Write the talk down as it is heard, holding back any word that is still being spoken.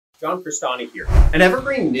John Crestani here. An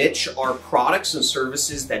evergreen niche are products and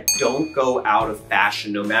services that don't go out of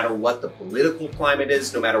fashion, no matter what the political climate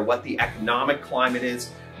is, no matter what the economic climate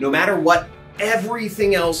is, no matter what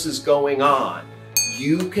everything else is going on.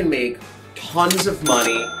 You can make tons of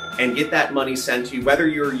money and get that money sent to you, whether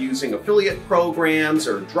you're using affiliate programs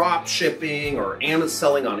or drop shipping or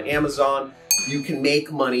selling on Amazon. You can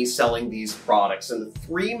make money selling these products. And the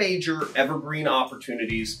three major evergreen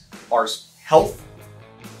opportunities are health,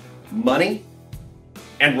 money,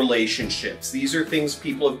 and relationships. These are things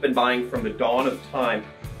people have been buying from the dawn of time.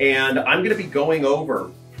 And I'm going to be going over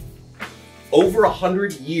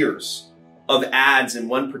 100 years of ads in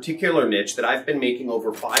one particular niche that I've been making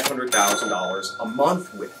over $500,000 a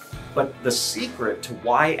month with. But the secret to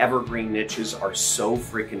why evergreen niches are so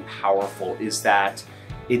freaking powerful is that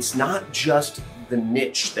it's not just the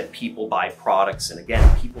niche that people buy products in. Again,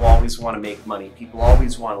 people always want to make money. People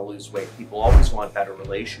always want to lose weight. People always want better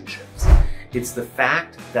relationships. It's the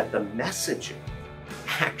fact that the messaging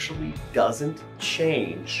actually doesn't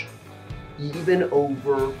change even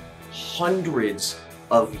over hundreds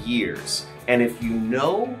of years. And if you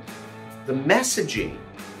know the messaging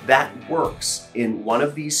that works in one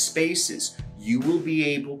of these spaces, you will be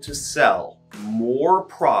able to sell more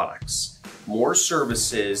products, more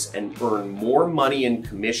services, and earn more money in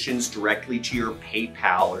commissions directly to your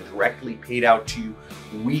PayPal or directly paid out to you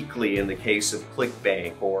weekly in the case of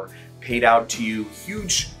ClickBank, or paid out to you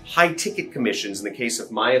huge high ticket commissions in the case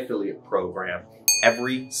of my affiliate program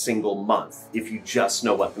every single month if you just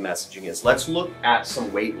know what the messaging is. Let's look at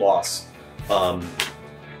some weight loss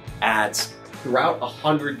ads throughout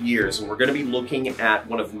 100 years, and we're going to be looking at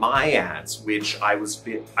one of my ads, which I was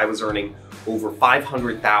earning over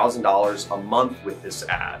 $500,000 a month with this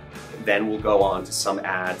ad. Then we'll go on to some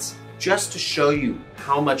ads just to show you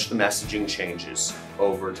how much the messaging changes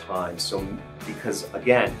over time. So, because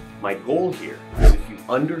again, my goal here is if you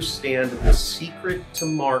understand the secret to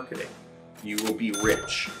marketing, you will be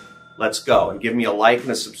rich. Let's go, and give me a like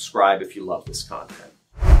and a subscribe if you love this content.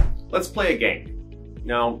 Let's play a game.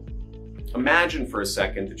 Now, imagine for a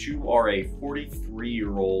second that you are a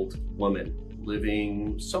 43-year-old woman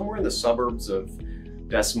living somewhere in the suburbs of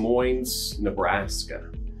Des Moines, Nebraska.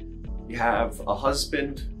 You have a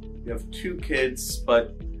husband, you have 2 kids,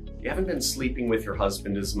 but you haven't been sleeping with your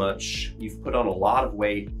husband as much. You've put on a lot of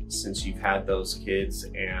weight since you've had those kids,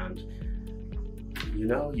 and you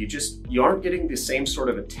know, you aren't getting the same sort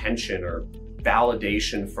of attention or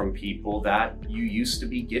validation from people that you used to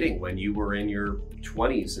be getting when you were in your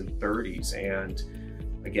 20s and 30s. And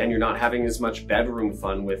again, you're not having as much bedroom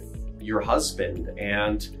fun with your husband.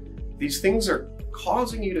 And these things are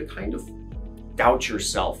causing you to kind of doubt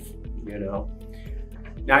yourself, you know?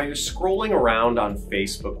 Now you're scrolling around on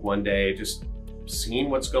Facebook one day, just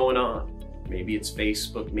seeing what's going on. Maybe it's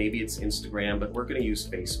Facebook, maybe it's Instagram, but we're gonna use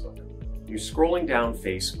Facebook. You're scrolling down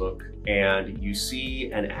Facebook and you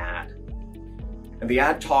see an ad. And the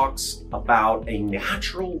ad talks about a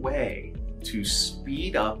natural way to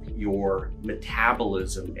speed up your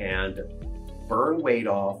metabolism and burn weight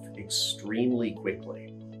off extremely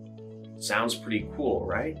quickly. Sounds pretty cool,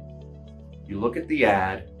 right? You look at the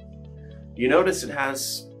ad, you notice it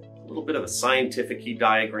has a little bit of a scientific-y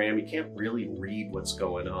diagram. You can't really read what's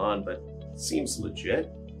going on, but it seems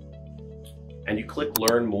legit. And you click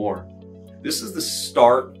Learn More. This is the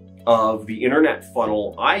start of the internet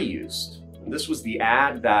funnel I used. And this was the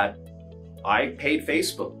ad that I paid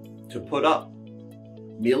Facebook to put up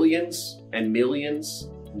millions and millions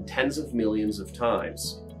and tens of millions of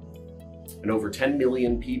times. And over 10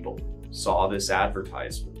 million people saw this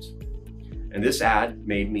advertisement. And this ad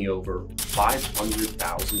made me over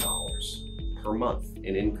 $500,000 per month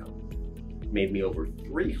in income. It made me over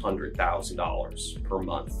 $300,000 per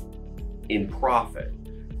month in profit.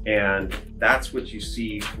 And that's what you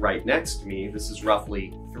see right next to me. This is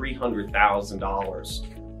roughly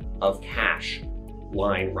 $300,000 of cash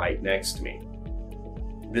lying right next to me.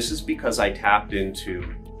 This is because I tapped into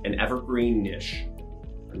an evergreen niche,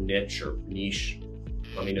 or niche or niche,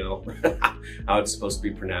 let me know how it's supposed to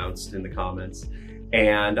be pronounced in the comments.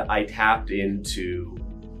 And I tapped into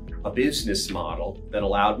a business model that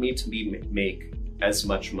allowed me to make as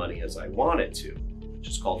much money as I wanted to, which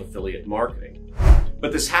is called affiliate marketing.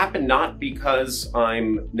 But this happened not because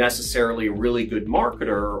I'm necessarily a really good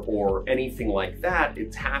marketer or anything like that.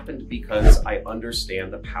 It's happened because I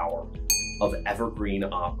understand the power of evergreen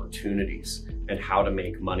opportunities and how to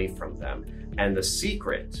make money from them. And the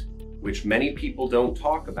secret, which many people don't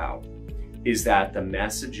talk about, is that the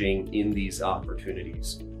messaging in these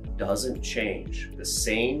opportunities doesn't change. The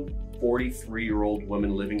same 43-year-old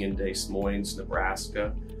woman living in Des Moines,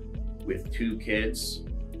 Nebraska, with 2 kids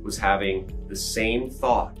was having the same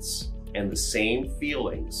thoughts and the same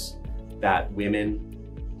feelings that women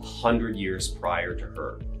 100 years prior to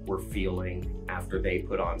her were feeling after they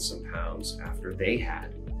put on some pounds, after they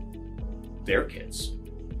had their kids,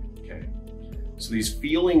 okay? So these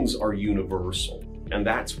feelings are universal, and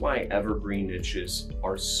that's why evergreen niches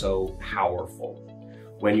are so powerful.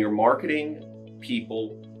 When you're marketing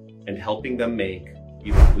people and helping them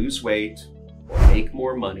either lose weight or make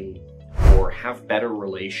more money or have better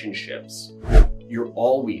relationships, you're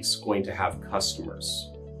always going to have customers.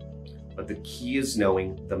 But the key is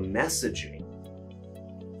knowing the messaging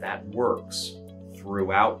that works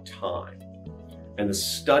throughout time. And the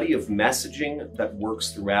study of messaging that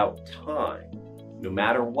works throughout time, no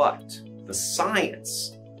matter what, the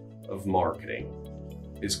science of marketing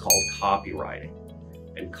is called copywriting.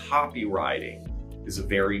 And copywriting is a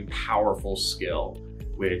very powerful skill,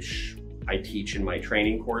 which I teach in my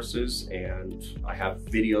training courses, and I have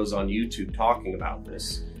videos on YouTube talking about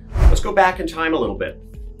this. Let's go back in time a little bit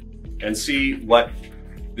and see what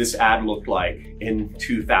this ad looked like in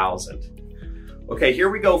 2000. Okay, here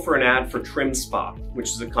we go for an ad for Trim Spa, which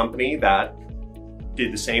is a company that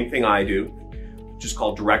did the same thing I do, which is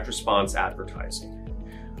called direct response advertising,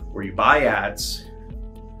 where you buy ads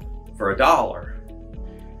for $1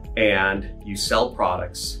 and you sell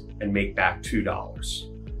products and make back $2,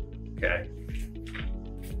 okay?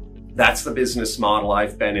 That's the business model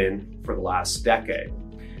I've been in for the last decade.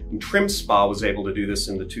 And Trim Spa was able to do this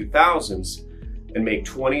in the 2000s and make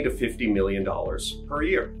 $20 to $50 million per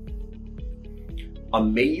year.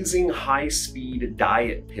 Amazing high-speed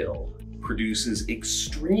diet pill produces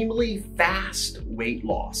extremely fast weight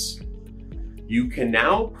loss. You can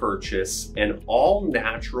now purchase an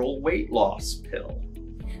all-natural weight loss pill.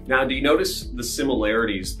 Now, do you notice the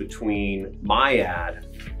similarities between my ad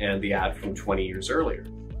and the ad from 20 years earlier,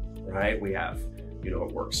 right? We have, it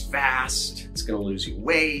works fast, it's gonna lose you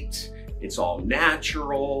weight, it's all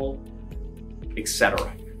natural,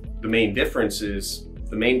 etc. The main difference is,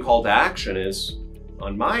 the main call to action is,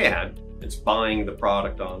 on my ad, it's buying the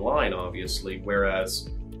product online, obviously, whereas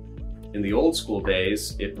in the old school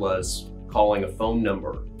days, it was calling a phone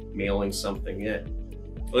number, mailing something in.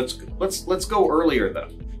 Let's go earlier though.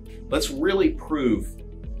 Let's really prove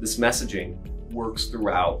this messaging works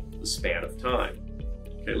throughout the span of time.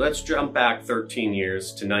 Okay, let's jump back 13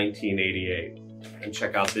 years to 1988 and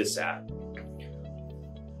check out this ad.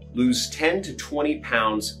 Lose 10 to 20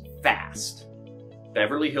 pounds fast.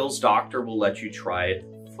 Beverly Hills Doctor will let you try it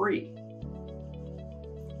free.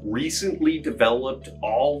 Recently developed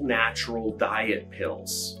all-natural diet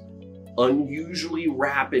pills. Unusually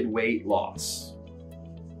rapid weight loss.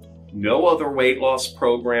 No other weight loss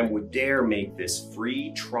program would dare make this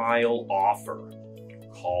free trial offer.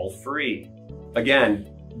 Call free. Again,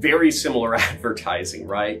 very similar advertising,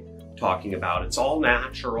 right? Talking about it's all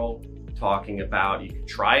natural, talking about you can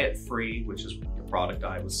try it free, which is the product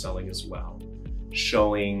I was selling as well.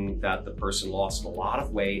 Showing that the person lost a lot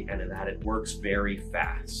of weight and that it works very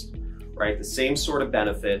fast, right? The same sort of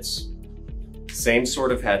benefits, same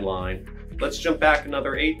sort of headline. Let's jump back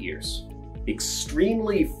another 8 years.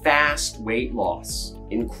 Extremely fast weight loss,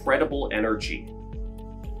 incredible energy,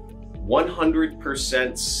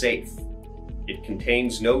 100% safe. It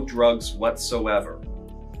contains no drugs whatsoever.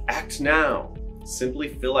 Act now. Simply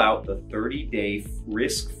fill out the 30-day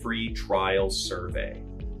risk-free trial survey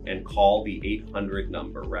and call the 800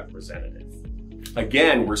 number representative.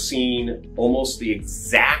 Again, we're seeing almost the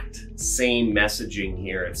exact same messaging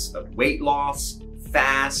here. It's a weight loss,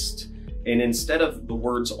 fast, and instead of the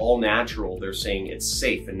words all natural, they're saying it's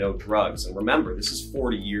safe and no drugs. And remember, this is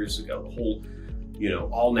 40 years ago. The whole,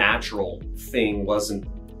 all natural thing wasn't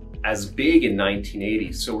as big in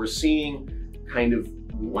 1980. So we're seeing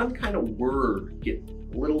one kind of word get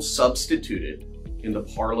a little substituted in the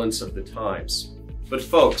parlance of the times. But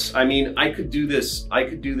folks, I could do this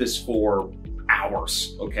for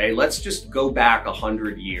hours, okay? Let's just go back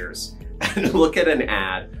 100 years and look at an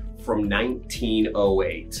ad from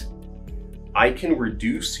 1908. I can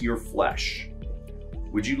reduce your flesh.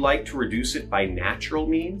 Would you like to reduce it by natural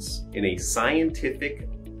means in a scientific,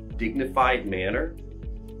 dignified manner?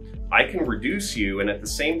 I can reduce you and at the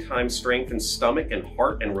same time strengthen stomach and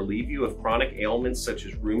heart and relieve you of chronic ailments such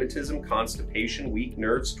as rheumatism, constipation, weak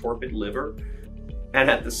nerves, torpid liver, and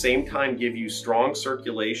at the same time give you strong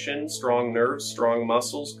circulation, strong nerves, strong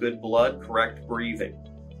muscles, good blood, correct breathing.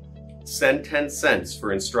 Send 10 cents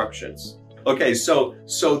for instructions. Okay, so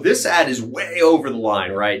this ad is way over the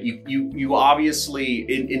line, right? You obviously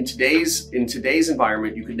in today's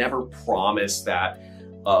environment, you could never promise that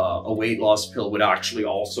a weight loss pill would actually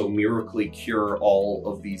also miraculously cure all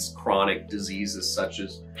of these chronic diseases such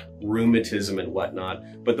as rheumatism and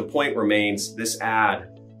whatnot. But the point remains, this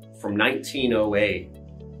ad from 1908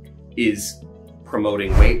 is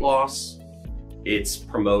promoting weight loss, it's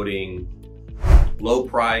promoting low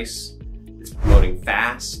price, it's promoting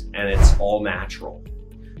fast, and it's all natural.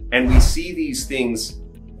 And we see these things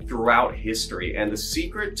throughout history, and the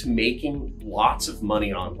secret to making lots of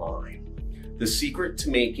money online, the secret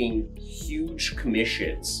to making huge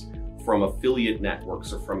commissions from affiliate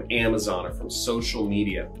networks or from Amazon or from social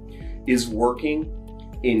media is working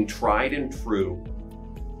in tried and true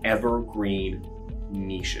evergreen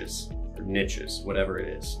niches or niches, whatever it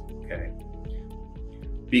is, okay?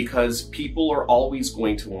 Because people are always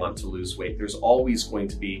going to want to lose weight. There's always going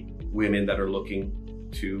to be women that are looking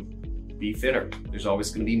to be fitter. There's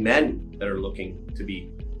always going to be men that are looking to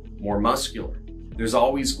be more muscular. There's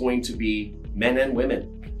always going to be men and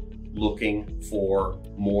women looking for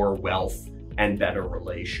more wealth and better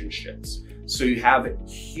relationships. So you have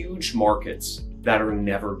huge markets that are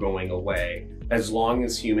never going away as long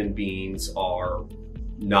as human beings are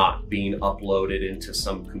not being uploaded into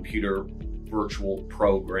some computer virtual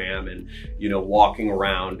program and, you know, walking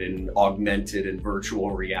around in augmented and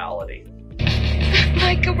virtual reality.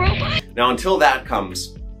 Like a robot. Now, until that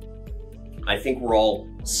comes, I think we're all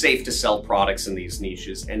safe to sell products in these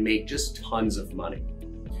niches and make just tons of money.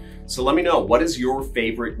 So let me know, what is your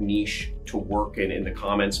favorite niche to work in the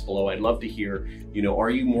comments below. I'd love to hear, you know, are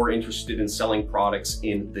you more interested in selling products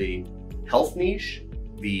in the health niche,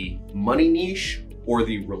 the money niche, or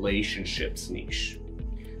the relationships niche?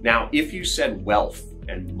 Now, if you said wealth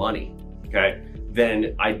and money, okay,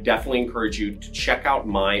 then I definitely encourage you to check out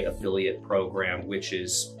my affiliate program, which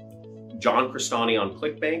is John Crestani on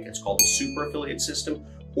ClickBank. It's called the Super Affiliate System.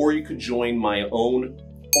 Or you could join my own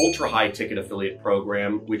ultra high ticket affiliate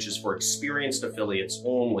program, which is for experienced affiliates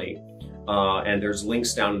only. And there's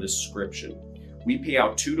links down in the description. We pay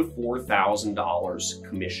out $2,000 to $4,000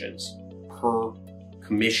 commissions per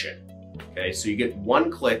commission. Okay, so you get one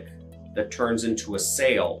click that turns into a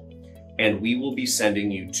sale, and we will be sending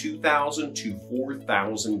you $2,000 to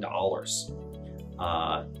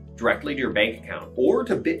 $4,000 directly to your bank account or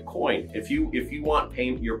to Bitcoin. If you want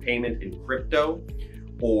your payment in crypto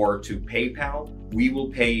or to PayPal, we will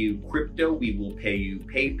pay you crypto, we will pay you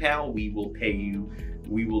PayPal, we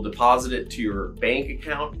will deposit it to your bank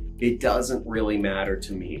account. It doesn't really matter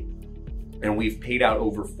to me. And we've paid out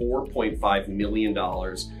over $4.5 million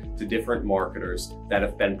to different marketers that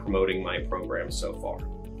have been promoting my program so far.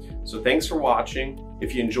 So thanks for watching.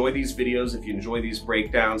 If you enjoy these videos, if you enjoy these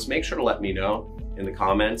breakdowns, make sure to let me know in the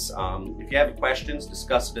comments. If you have questions,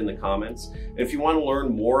 discuss it in the comments. And if you want to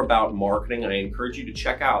learn more about marketing, I encourage you to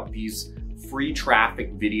check out these free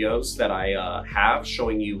traffic videos that I have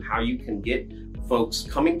showing you how you can get folks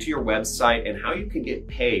coming to your website and how you can get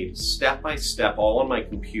paid step by step, all on my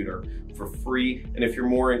computer for free. And if you're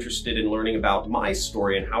more interested in learning about my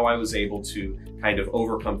story and how I was able to kind of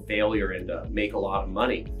overcome failure and make a lot of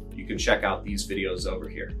money, you can check out these videos over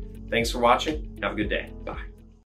here. Thanks for watching. Have a good day. Bye.